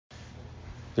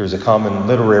There's a common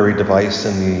literary device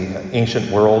in the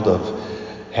ancient world of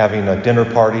having a dinner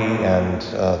party, and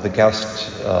the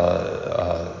guest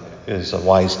is a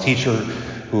wise teacher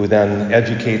who then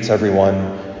educates everyone,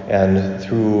 and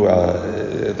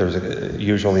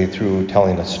usually through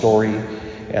telling a story.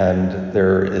 And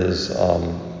there is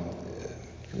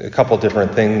a couple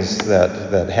different things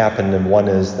that happen, and one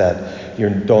is that you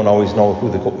don't always know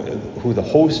who the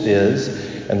host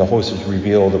is, and the host is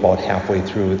revealed about halfway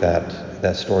through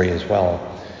that story as well.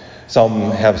 Some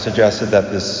have suggested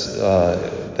that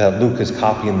that Luke is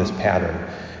copying this pattern.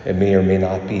 It may or may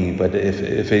not be, but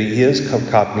if he is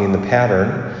copying the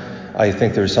pattern, I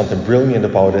think there's something brilliant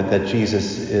about it, that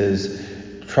Jesus is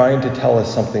trying to tell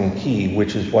us something key,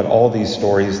 which is what all these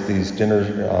stories, these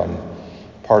dinner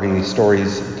party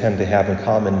stories, tend to have in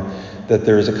common, that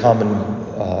there is a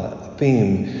common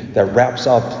theme that wraps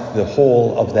up the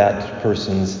whole of that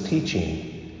person's teaching.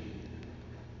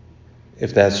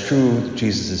 If that's true,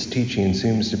 Jesus' teaching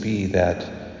seems to be that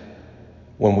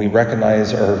when we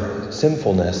recognize our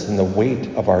sinfulness and the weight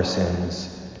of our sins,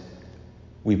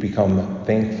 we become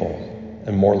thankful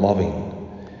and more loving.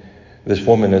 This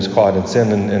woman is caught in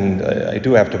sin, and I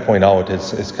do have to point out,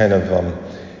 it's kind of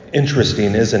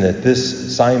interesting, isn't it?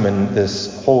 This Simon,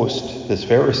 this host, this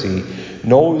Pharisee,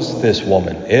 knows this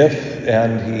woman,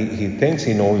 and he thinks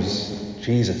he knows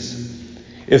Jesus.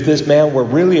 If this man were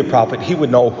really a prophet, he would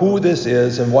know who this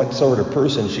is and what sort of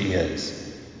person she is.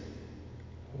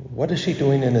 What is she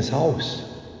doing in his house?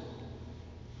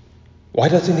 Why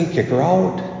doesn't he kick her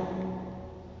out?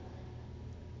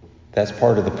 That's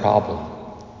part of the problem.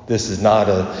 This is not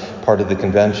a part of the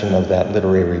convention of that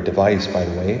literary device, by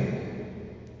the way.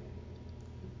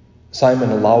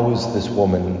 Simon allows this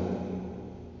woman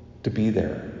to be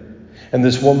there. And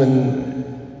this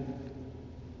woman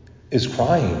is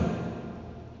crying.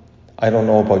 I don't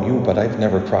know about you, but I've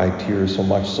never cried tears so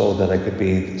much so that I could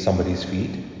bathe somebody's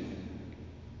feet.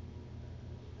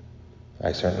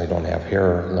 I certainly don't have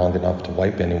hair long enough to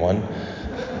wipe anyone.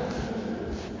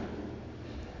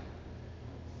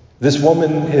 This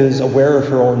woman is aware of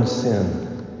her own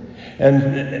sin.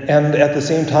 And at the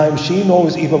same time, she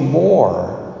knows even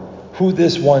more who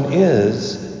this one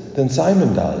is than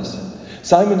Simon does.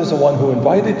 Simon is the one who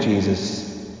invited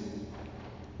Jesus,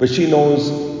 but she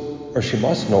knows, or she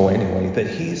must know anyway, that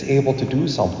he's able to do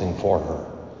something for her.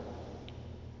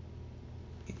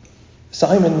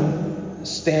 Simon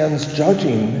stands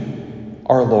judging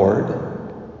our Lord.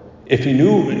 If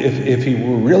he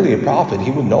were really a prophet, he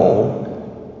would know.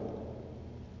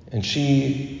 And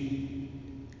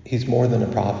he's more than a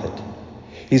prophet.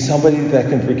 He's somebody that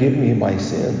can forgive me my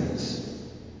sins.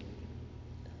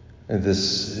 And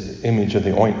this image of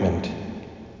the ointment,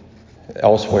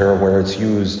 elsewhere where it's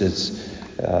used, it's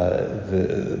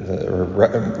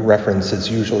reference. It's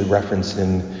usually referenced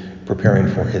in preparing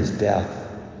for his death.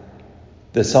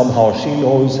 That somehow she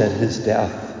knows that his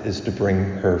death is to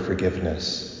bring her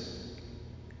forgiveness.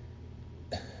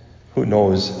 Who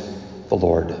knows the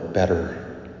Lord better?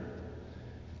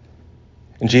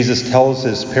 And Jesus tells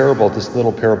this parable, this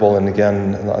little parable, and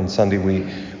again on Sunday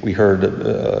we heard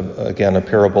again a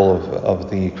parable of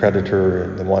the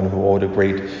creditor, the one who owed a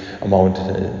great amount,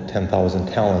 10,000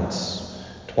 talents,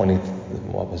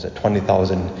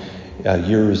 20,000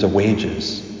 years of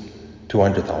wages,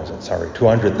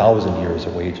 200,000 years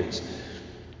of wages,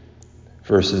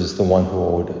 versus the one who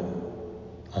owed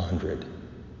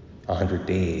 100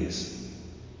 days.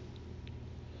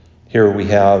 Here we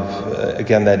have,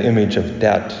 again, that image of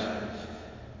debt.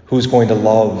 Who's going to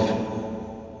love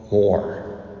more?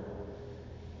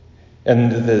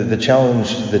 And the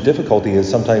challenge, the difficulty is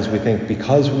sometimes we think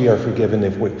because we are forgiven,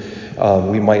 if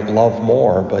we might love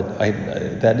more, but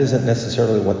that isn't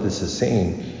necessarily what this is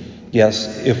saying.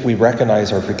 Yes, if we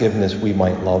recognize our forgiveness, we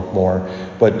might love more,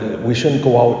 but we shouldn't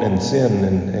go out and sin.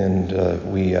 And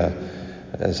we,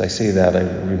 as I say that, I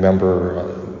remember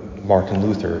Martin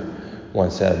Luther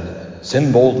once said,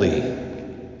 "Sin boldly."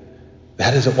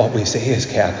 That isn't what we say as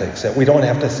Catholics, that we don't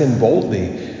have to sin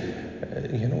boldly.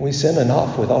 We sin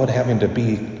enough without having to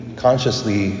be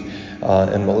consciously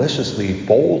and maliciously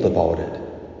bold about it.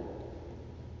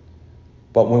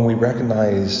 But when we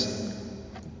recognize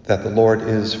that the Lord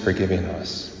is forgiving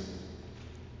us,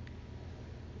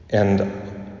 and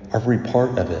every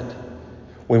part of it,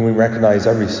 when we recognize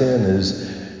every sin is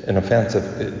an offense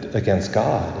against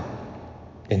God,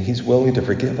 and he's willing to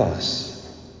forgive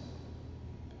us,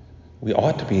 we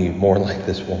ought to be more like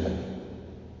this woman.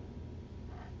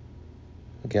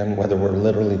 Again, whether we're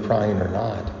literally crying or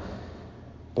not,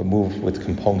 but moved with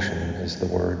compunction is the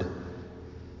word,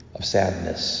 of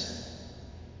sadness,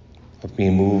 of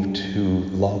being moved to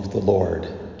love the Lord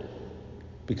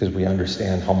because we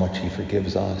understand how much he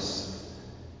forgives us,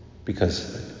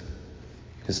 because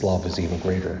his love is even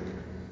greater.